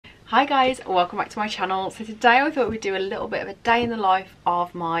Hi guys, welcome back to my channel. So today I thought we'd do a little bit of a day in the life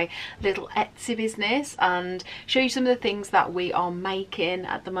of my little Etsy business and show you some of the things that we are making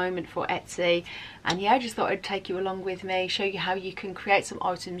at the moment for Etsy. And yeah, I just thought I'd take you along with me, show you how you can create some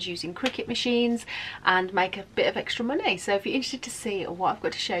items using Cricut machines and make a bit of extra money. So if you're interested to see what I've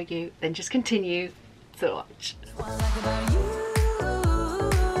got to show you, then just continue to watch.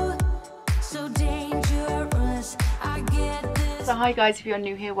 So hi guys, if you're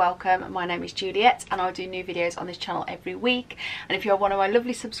new here, welcome. My name is Juliette and I do new videos on this channel every week. And if you're one of my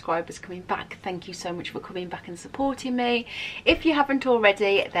lovely subscribers coming back, thank you so much for coming back and supporting me. If you haven't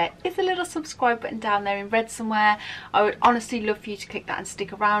already, there is a little subscribe button down there in red somewhere. I would honestly love for you to click that and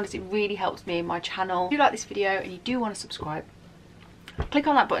stick around, as it really helps me in my channel. If you like this video and you do want to subscribe, click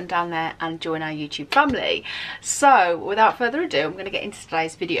on that button down there and join our YouTube family. So without further ado, I'm going to get into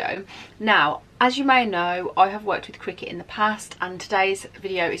today's video. Now, as you may know, I have worked with Cricut in the past, and today's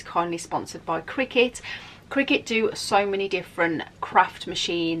video is kindly sponsored by Cricut. Cricut do so many different craft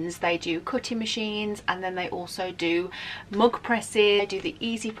machines. They do cutting machines, and then they also do mug presses. They do the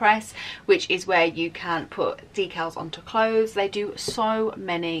easy press, which is where you can put decals onto clothes. They do so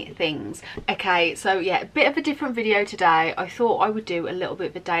many things. Okay, so yeah, a bit of a different video today. I thought I would do a little bit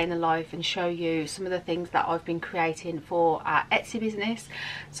of a day in the life and show you some of the things that I've been creating for our Etsy business.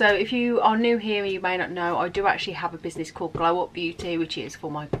 So if you are new here and you may not know, I do actually have a business called Glow Up Beauty, which is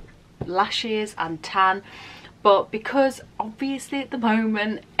for my lashes and tan. But because obviously at the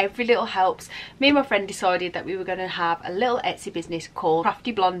moment every little helps, me and my friend decided that we were going to have a little Etsy business called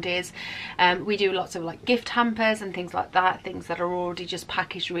Crafty Blondies. We do lots of like gift hampers and things like that, things that are already just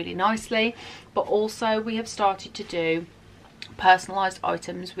packaged really nicely. But also we have started to do personalised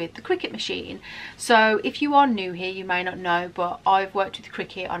items with the Cricut machine. So if you are new here, you may not know, but I've worked with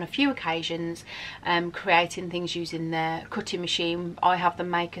Cricut on a few occasions, creating things using their cutting machine. I have the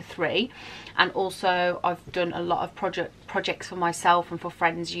Maker 3, and also I've done a lot of projects for myself and for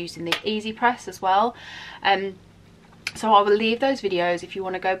friends using the Easy Press as well. So I will leave those videos if you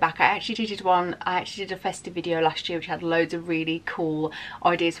want to go back. I actually did a festive video last year which had loads of really cool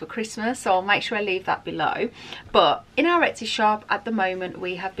ideas for Christmas, so I'll make sure I leave that below. But in our Etsy shop at the moment,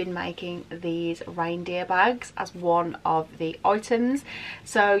 we have been making these reindeer bags as one of the items.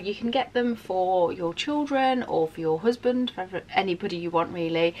 So you can get them for your children or for your husband, for anybody you want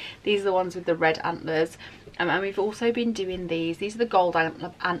really. These are the ones with the red antlers. And we've also been doing these are the gold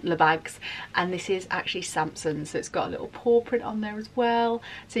antler bags, and this is actually Samson's, so it's got a little paw print on there as well,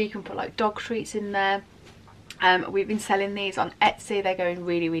 so you can put like dog treats in there. We've been selling these on Etsy, they're going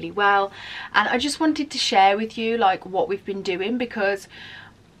really well, and I just wanted to share with you like what we've been doing, because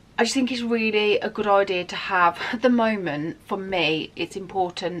I just think it's really a good idea to have, at the moment for me it's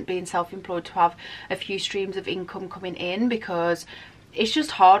important being self-employed to have a few streams of income coming in, because it's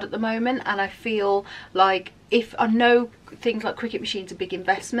just hard at the moment. And I feel like, if I know things like Cricut machines are big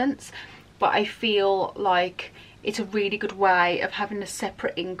investments, but I feel like it's a really good way of having a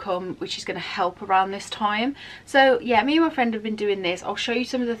separate income which is going to help around this time. So yeah, me and my friend have been doing this. I'll show you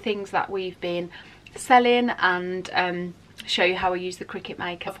some of the things that we've been selling and show you how I use the Cricut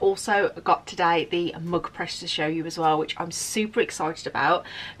Maker. I've also got today the mug press to show you as well, which I'm super excited about,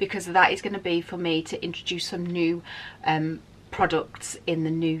 because that is going to be for me to introduce some new products in the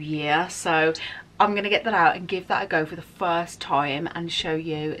new year. So I'm going to get that out and give that a go for the first time and show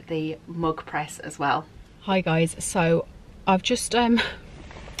you the mug press as well. Hi guys, so I've just gone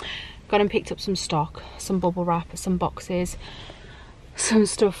and picked up some stock, some bubble wrap, some boxes, some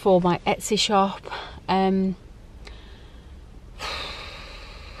stuff for my Etsy shop.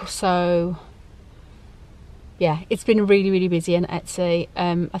 So yeah, it's been really busy on Etsy.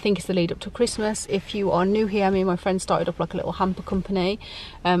 I think it's the lead up to Christmas. If you are new here, me and my friend started up like a little hamper company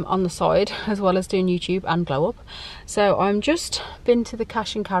on the side, as well as doing YouTube and Glow Up. So I'm just been to the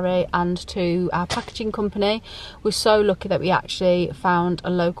cash and carry and to our packaging company. We're so lucky that we actually found a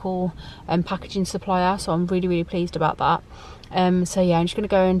local packaging supplier, so I'm really pleased about that. So yeah, I'm just gonna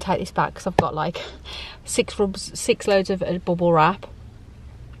go and take this back because I've got like six loads of bubble wrap.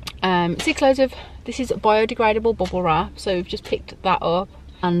 6 loads of, this is biodegradable bubble wrap, so we've just picked that up,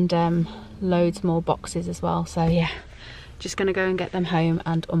 and loads more boxes as well. So yeah, just gonna go and get them home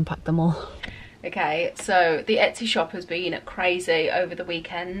and unpack them all. Okay, so the Etsy shop has been crazy over the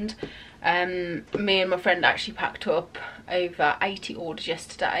weekend. Me and my friend actually packed up over 80 orders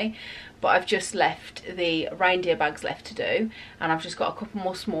yesterday, but I've just left the reindeer bags left to do, and I've just got a couple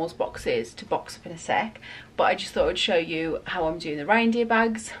more s'mores boxes to box up in a sec. But I just thought I'd show you how I'm doing the reindeer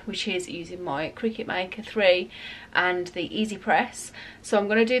bags, which is using my Cricut Maker 3 and the Easy Press. So I'm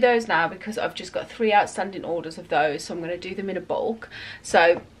going to do those now because I've just got 3 outstanding orders of those, so I'm going to do them in a bulk.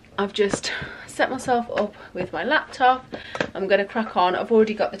 So I've just set myself up with my laptop. I'm going to crack on. I've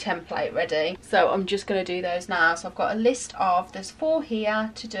already got the template ready, so I'm just going to do those now. So I've got a list of, there's 4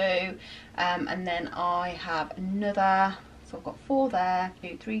 here to do, and then I have another, so I've got 4 there,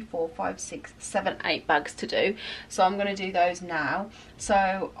 2, 3, 4, 5, 6, 7, 8 bags to do. So I'm going to do those now.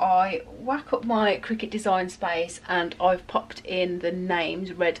 So I whack up my Cricut design space and I've popped in the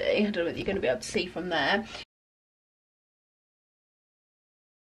names ready. I don't know whether you're going to be able to see from there.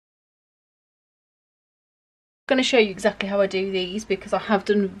 Going to show you exactly how I do these because I have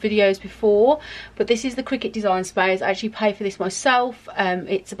done videos before, but this is the Cricut design space. I actually pay for this myself.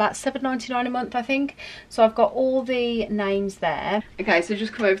 It's about $7.99 a month, I think. So I've got all the names there. Okay, so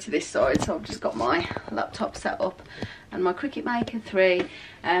just come over to this side. So I've just got my laptop set up and my Cricut Maker 3,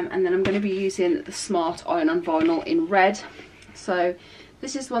 and then I'm going to be using the Smart Iron-On Vinyl in red. So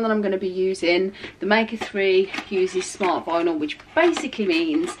this is the one that I'm going to be using. The Maker 3 uses Smart Vinyl, which basically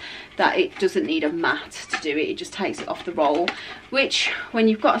means that it doesn't need a mat to do it. It just takes it off the roll, which when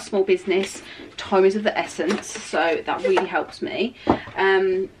you've got a small business, time is of the essence. So that really helps me.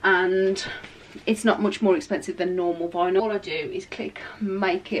 And it's not much more expensive than normal vinyl. All I do is click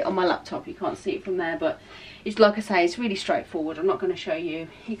make it on my laptop. You can't see it from there, but it's, like I say, it's really straightforward. I'm not going to show you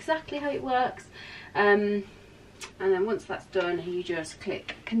exactly how it works. And then once that's done, you just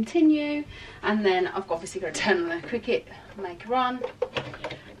click continue, and then I've obviously got to turn the Cricut Maker on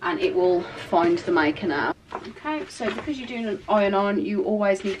and it will find the maker now. Okay, so because you're doing an iron-on, you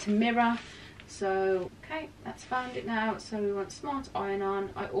always need to mirror. So okay, that's found it now. So we want Smart Iron-On.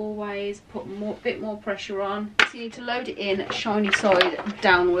 I always put a bit more pressure on. So you need to load it in shiny side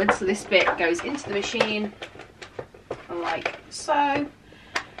downwards, so this bit goes into the machine like so.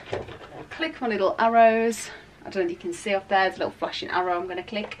 Click my little arrows. I don't know if you can see up there, there's a little flashing arrow. I'm going to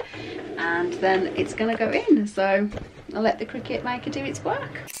click and then it's going to go in. So I'll let the Cricut Maker do its work.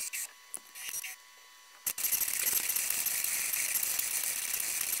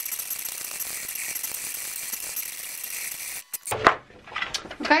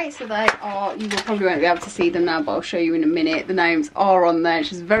 Okay, so they are, you will probably won't be able to see them now, but I'll show you in a minute. The names are on there, it's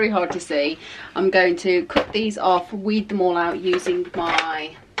just very hard to see. I'm going to cut these off, weed them all out using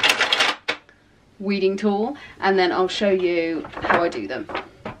my weeding tool, and then I'll show you how I do them.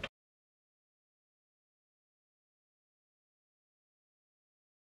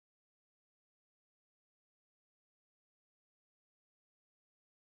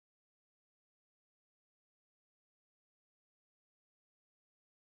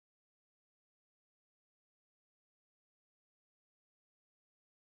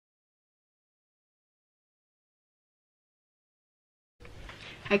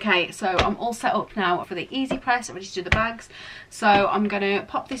 Okay, so I'm all set up now for the easy press, ready to do the bags. So I'm going to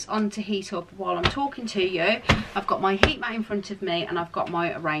pop this on to heat up while I'm talking to you. I've got my heat mat in front of me and I've got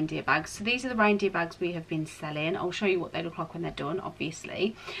my reindeer bags. So these are the reindeer bags we have been selling. I'll show you what they look like when they're done,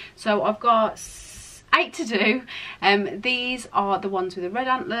 obviously. So I've got 8 to do. These are the ones with the red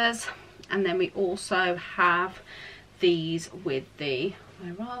antlers, and then we also have these with the,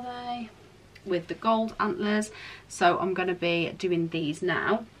 where are they? With the gold antlers. So I'm going to be doing these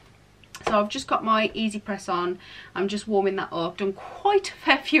now. So I've just got my easy press on, I'm just warming that up. Done quite a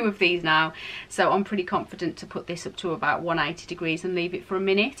fair few of these now, so I'm pretty confident to put this up to about 180 degrees and leave it for a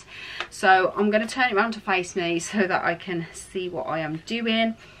minute. So I'm going to turn it around to face me so that I can see what I am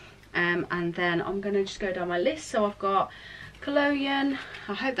doing, and then I'm going to just go down my list. So I've got collodion,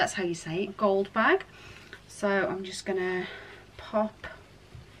 I hope that's how you say it, gold bag. So I'm just going to pop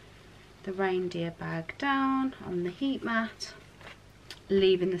the reindeer bag down on the heat mat,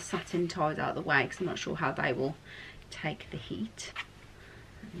 leaving the satin ties out of the way because I'm not sure how they will take the heat.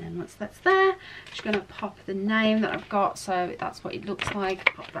 And then once that's there, I'm just going to pop the name that I've got, so that's what it looks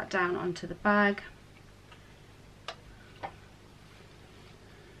like. Pop that down onto the bag.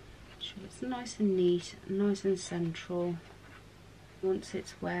 Sure it's nice and neat, nice and central. Once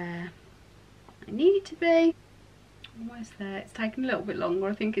it's where I need it to be. Almost there. It's taking a little bit longer,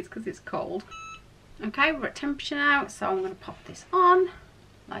 I think it's because it's cold. Okay, we're at temperature now, so I'm going to pop this on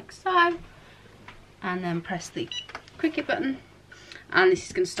like so, and then press the Cricut button, and this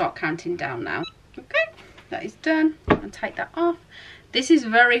is going to start counting down now. Okay, that is done. And take that off. This is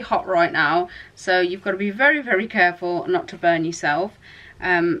very hot right now, so you've got to be very, very careful not to burn yourself,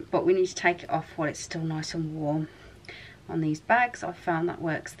 but we need to take it off while it's still nice and warm. On these bags, I've found that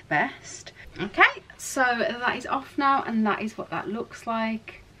works the best. Okay, so that is off now, and that is what that looks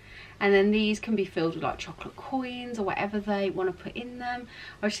like. And then these can be filled with like chocolate coins or whatever they want to put in them.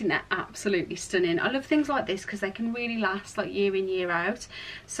 I just think they're absolutely stunning. I love things like this because they can really last like year in, year out.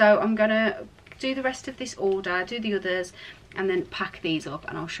 So I'm gonna do the rest of this order, do the others, and then pack these up,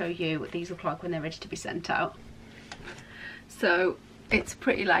 and I'll show you what these look like when they're ready to be sent out. So it's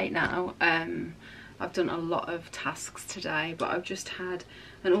pretty late now. I've done a lot of tasks today, but I've just had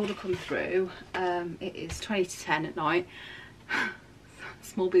an order come through. It is 20 to 10 at night.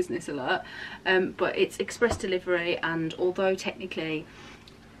 Small business alert. But it's express delivery, and although technically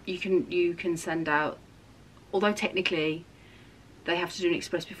you can send out, although technically they have to do an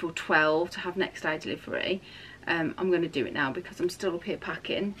express before 12 to have next day delivery, I'm going to do it now because I'm still up here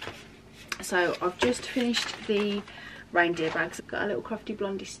packing. So I've just finished the reindeer bags. I've got a little Crafty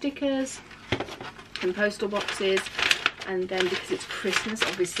Blondie stickers, some postal boxes, and then because it's Christmas,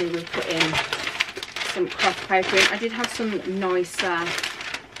 obviously we've put in some craft paper in. I did have some nicer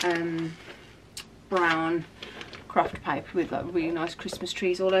brown craft paper with like really nice Christmas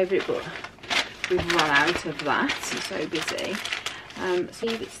trees all over it, but we've run out of that. I'm so busy. So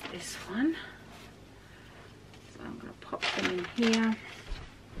it's this one. So I'm going to pop them in here.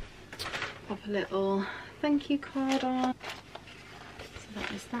 Pop a little thank you card on. So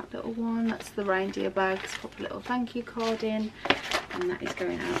that is that little one. That's the reindeer bags. Pop a little thank you card in, and that is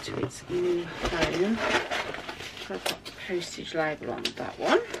going out to its new home. So I've got the postage label on that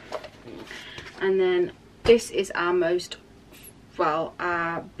one. And then this is our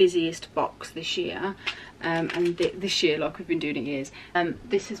our busiest box this year. And this year, like we've been doing it years,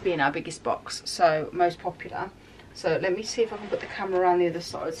 this has been our biggest box, so most popular. So let me see if I can put the camera around the other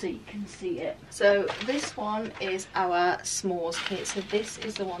side so you can see it. So this one is our s'mores kit. So this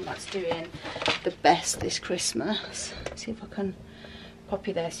is the one that's doing the best this Christmas. Let's see if I can pop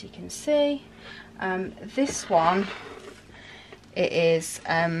you there so you can see. This one, it is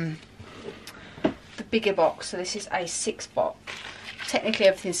the bigger box. So this is a 6-box. Technically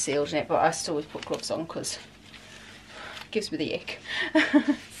everything's sealed in it, but I still always put gloves on because it gives me the ick.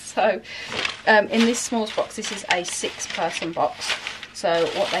 So in this s'mores box, this is a 6-person box. So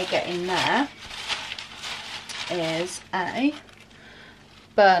what they get in there is a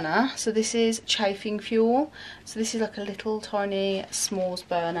burner. So this is chafing fuel. So this is like a little tiny s'mores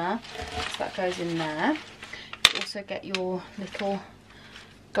burner. So that goes in there. You also get your little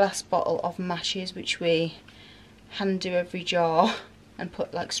glass bottle of matches, which we hand do every jar and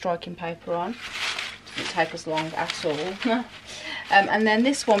put like striking paper on. Doesn't take us long at all. And then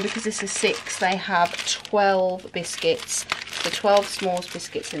this one, because this is 6, they have 12 biscuits. So 12 s'mores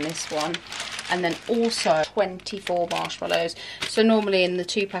biscuits in this one, and then also 24 marshmallows. So normally in the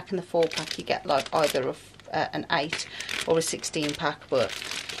 2-pack and the 4-pack you get like either an 8 or a 16-pack, but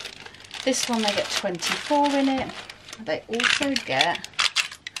this one they get 24 in it. They also get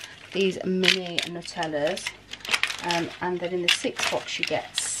these mini Nutellas, and then in the 6-box you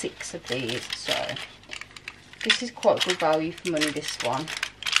get 6 of these. So this is quite good value for money, this one.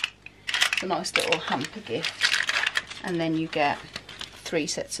 It's a nice little hamper gift. And then you get 3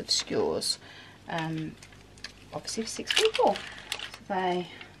 sets of skewers, obviously for 6 people. So I'm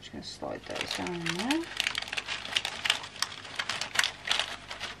just going to slide those down in there.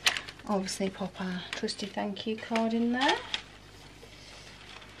 Obviously pop our trusty thank you card in there.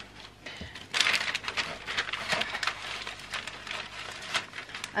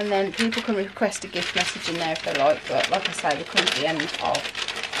 And then people can request a gift message in there if they like, but like I say, we're coming to the end of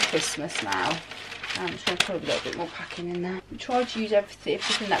Christmas now. I'm just going to put a little bit more packing in there. We try to use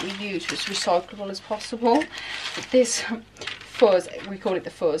everything that we use as recyclable as possible. But this fuzz, we call it the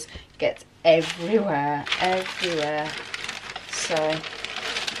fuzz, gets everywhere. So, yeah.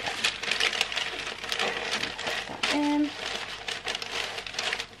 Pop that in.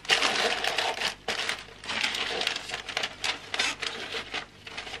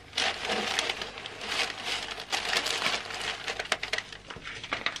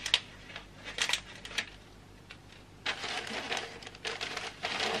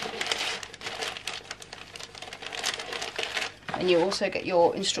 And you also get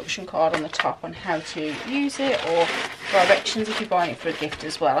your instruction card on the top on how to use it, or directions if you're buying it for a gift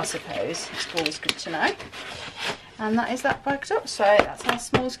as well, I suppose. It's always good to know. And that is that bagged up. So that's our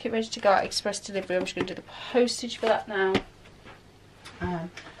s'mores kit ready to go out, express delivery. I'm just going to do the postage for that now.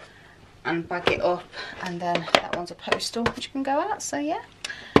 And bag it up, and then that one's a postal which can go out. So yeah,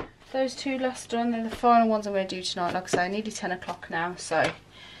 those 2 last done. They're the final ones I'm going to do tonight. Like I say, nearly 10 o'clock now, so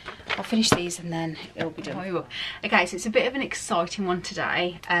I'll finish these and then it'll be done. Okay, so it's a bit of an exciting one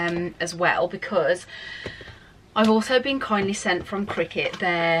today as well, because I've also been kindly sent from Cricut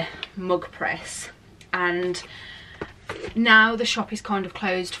their mug press, and now the shop is kind of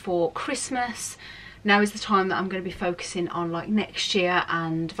closed for Christmas. now is the time that I'm going to be focusing on like next year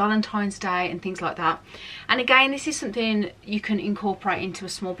and Valentine's Day and things like that. And again, this is something you can incorporate into a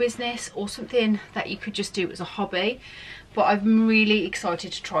small business or something that you could just do as a hobby, but I'm really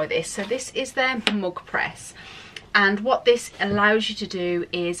excited to try this. So this is their mug press, and what this allows you to do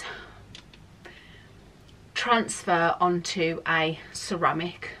is transfer onto a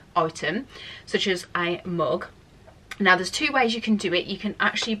ceramic item such as a mug. Now there's two ways you can do it. You can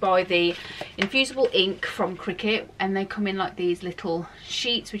actually buy the infusible ink from Cricut, and they come in like these little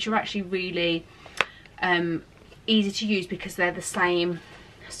sheets, which are actually really easy to use because they're the same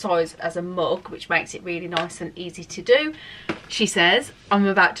size as a mug, which makes it really nice and easy to do. She says, I'm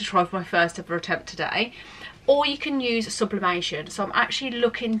about to try for my first ever attempt today. Or you can use sublimation. So I'm actually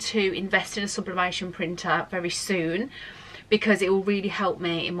looking to invest in a sublimation printer very soon, because it will really help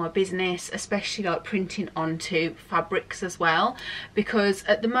me in my business, especially like printing onto fabrics as well. Because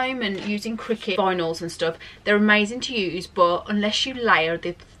at the moment, using Cricut vinyls and stuff, they're amazing to use, but unless you layer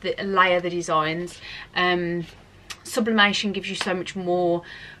the designs, sublimation gives you so much more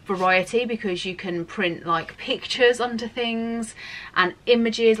variety, because you can print like pictures onto things and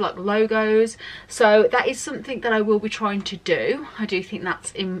images like logos. So that is something that I will be trying to do. I do think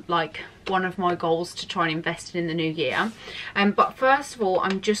that's in like one of my goals to try and invest in the new year. But first of all,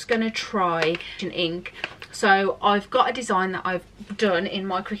 I'm just going to try an ink. So I've got a design that I've done in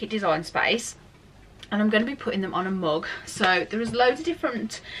my Cricut design space, and I'm going to be putting them on a mug. So there's loads of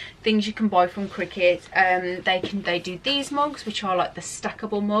different things you can buy from Cricut. They do these mugs, which are like the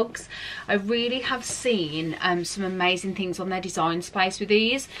stackable mugs. I really have seen some amazing things on their design space with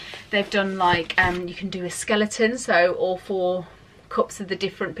these. They've done like you can do a skeleton, so all 4 cups of the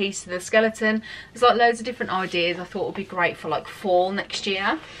different pieces of the skeleton. There's like loads of different ideas. I thought would be great for like fall next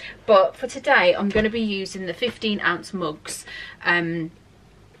year. But for today, I'm going to be using the 15-ounce mugs.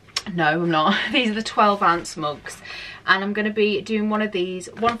 No, I'm not. These are the 12-ounce mugs, and I'm going to be doing one of these,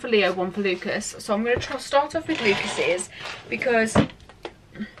 one for Leo, one for Lucas. So I'm going to start off with Lucas's, because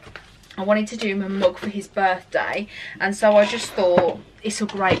I wanted to do him a mug for his birthday, and so I just thought it's a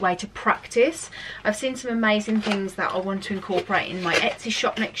great way to practice. I've seen some amazing things that I want to incorporate in my Etsy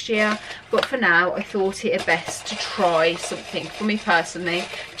shop next year, but for now I thought it best to try something for me personally,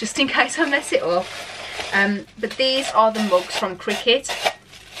 just in case I mess it up. But these are the mugs from Cricut.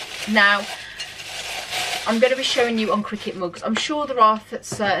 Now, I'm going to be showing you on Cricut mugs. I'm sure there are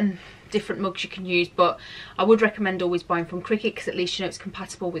certain different mugs you can use, but I would recommend always buying from Cricut, because at least you know it's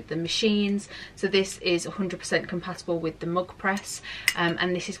compatible with the machines. So this is 100% compatible with the mug press,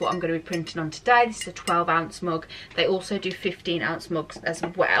 and this is what I'm going to be printing on today. This is a 12-ounce mug. They also do 15-ounce mugs as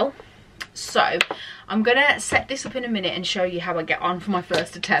well. So I'm going to set this up in a minute and show you how I get on for my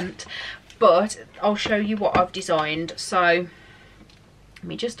first attempt, but I'll show you what I've designed. So let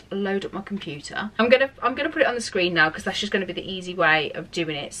me just load up my computer. I'm gonna put it on the screen now, because that's just going to be the easy way of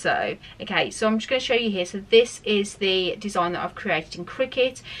doing it. So okay, so I'm just going to show you here. So this is the design that I've created in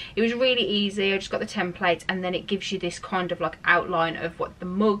Cricut. It was really easy. I just got the template, and then it gives you this kind of like outline of what the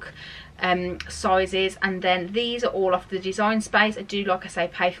mug size is, and then these are all off the design space. I do, like I say,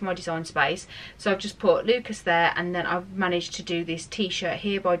 pay for my design space, so I've just put Lucas there, and then I've managed to do this t-shirt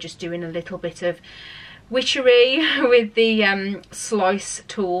here by just doing a little bit of witchery with the slice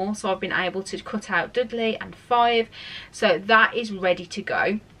tool. So I've been able to cut out Dudley and 5, so that is ready to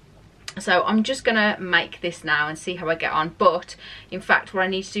go. So I'm just gonna make this now and see how I get on, but in fact what I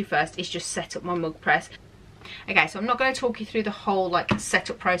need to do first is just set up my mug press. Okay, so I'm not going to talk you through the whole like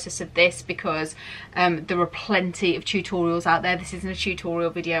setup process of this, because there are plenty of tutorials out there. This isn't a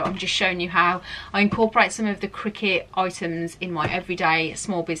tutorial video. I'm just showing you how I incorporate some of the Cricut items in my everyday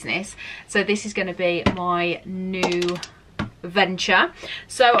small business. So this is going to be my new venture.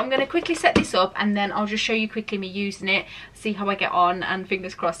 So I'm going to quickly set this up, and then I'll just show you quickly me using it, see how I get on, and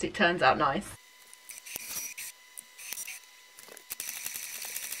fingers crossed it turns out nice.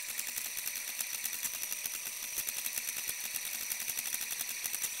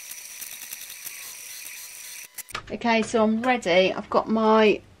 Okay, so I'm ready. I've got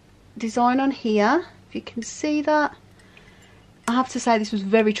my design on here, if you can see that. I have to say this was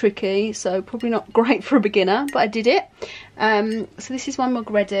very tricky, so probably not great for a beginner, but I did it. So this is my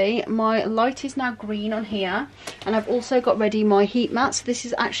mug ready. My light is now green on here, and I've also got ready my heat mat. So this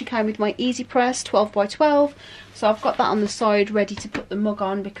is actually came with my Easy Press 12x12, so I've got that on the side ready to put the mug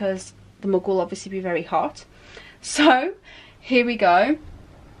on, because the mug will obviously be very hot. So here we go.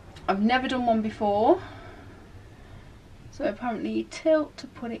 I've never done one before. So apparently you tilt to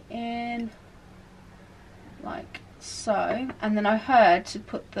put it in like so, and then I heard to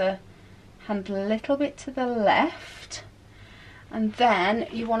put the handle a little bit to the left, and then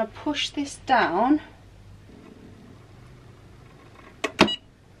you want to push this down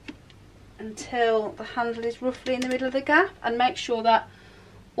until the handle is roughly in the middle of the gap, and make sure that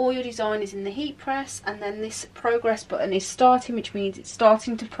all your design is in the heat press, and then this progress button is starting, which means it's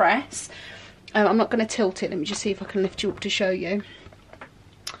starting to press. I'm not going to tilt it. Let me just see if I can lift you up to show you.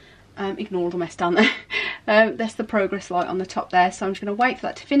 Ignore all the mess down there. That's the progress light on the top there, so I'm just going to wait for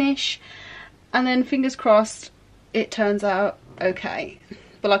that to finish, and then fingers crossed it turns out okay.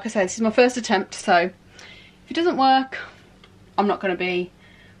 But like I said, this is my first attempt, so if it doesn't work, I'm not going to be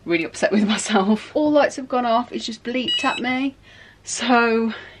really upset with myself. All lights have gone off. It's just bleeped at me.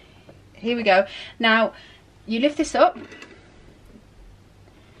 So here we go. Now you lift this up,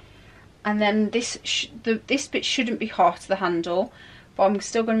 and then this bit shouldn't be hot, the handle, but I'm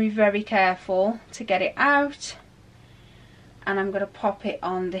still going to be very careful to get it out, and I'm going to pop it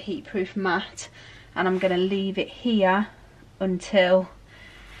on the heatproof mat, and I'm going to leave it here until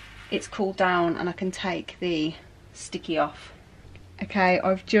it's cooled down and I can take the sticky off. Okay,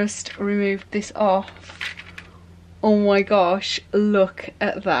 I've just removed this off. Oh my gosh, look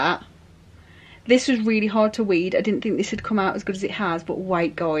at that. This was really hard to weed. I didn't think this had come out as good as it has, but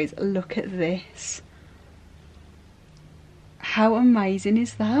wait guys, look at this. How amazing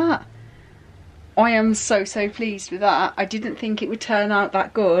is that? I am so pleased with that. I didn't think it would turn out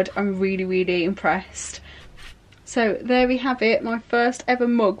that good. I'm really impressed. So there we have it, my first ever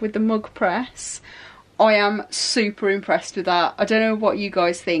mug with the mug press. I am super impressed with that. I don't know what you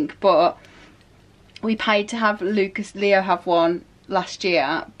guys think, but we paid to have Leo have one last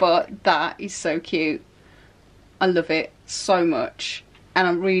year, but that is so cute. I love it so much, and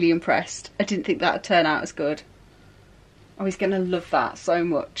I'm really impressed. I didn't think that would turn out as good. I was going to love that so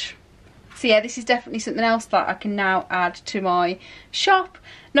much. So yeah, this is definitely something else that I can now add to my shop.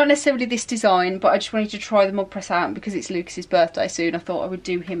 Not necessarily this design, but I just wanted to try the mug press out, and because it's Lucas's birthday soon, I thought I would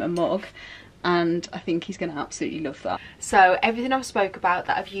do him a mug. And I think he's going to absolutely love that. So everything I've spoke about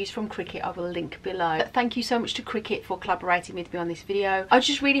that I've used from Cricut, I will link below. Thank you so much to Cricut for collaborating with me on this video. I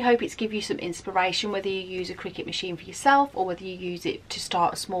just really hope it's give you some inspiration, whether you use a Cricut machine for yourself or whether you use it to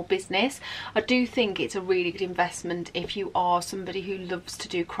start a small business. I do think it's a really good investment if you are somebody who loves to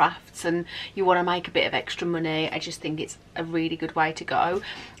do crafts and you want to make a bit of extra money. I just think it's a really good way to go.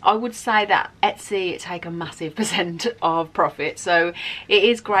 I would say that Etsy take a massive percent of profit, so it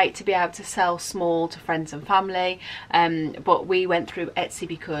is great to be able to sell small to friends and family, but we went through Etsy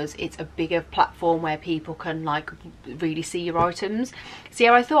because it's a bigger platform where people can like really see your items. So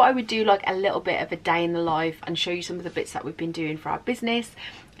yeah, I thought I would do like a little bit of a day in the life and show you some of the bits that we've been doing for our business,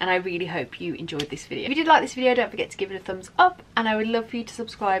 and I really hope you enjoyed this video. If you did like this video, don't forget to give it a thumbs up, and I would love for you to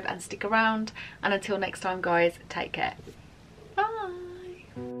subscribe and stick around, and until next time guys, take care. Bye.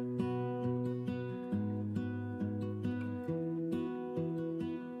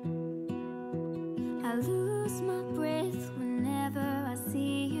 I lose my